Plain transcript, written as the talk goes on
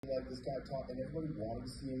Like this guy taught, and everybody wanted to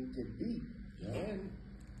see him get beat. Yeah. And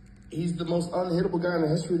he's the most unhittable guy in the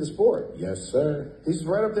history of the sport. Yes, sir. He's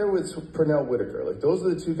right up there with Pernell Whitaker. Like, those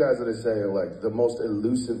are the two guys that I say are like the most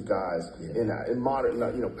elusive guys in modern,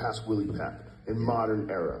 not, you know, past Willie Pep, in modern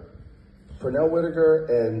era. Pernell Whitaker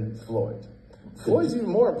and Floyd. Floyd's even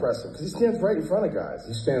more impressive because he stands right in front of guys.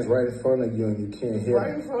 He stands right in front of you and you can't hit right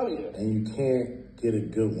him. in front of you. And you can't get a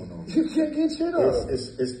good one on him. You can't get shit on him. It's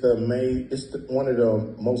one of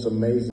the most amazing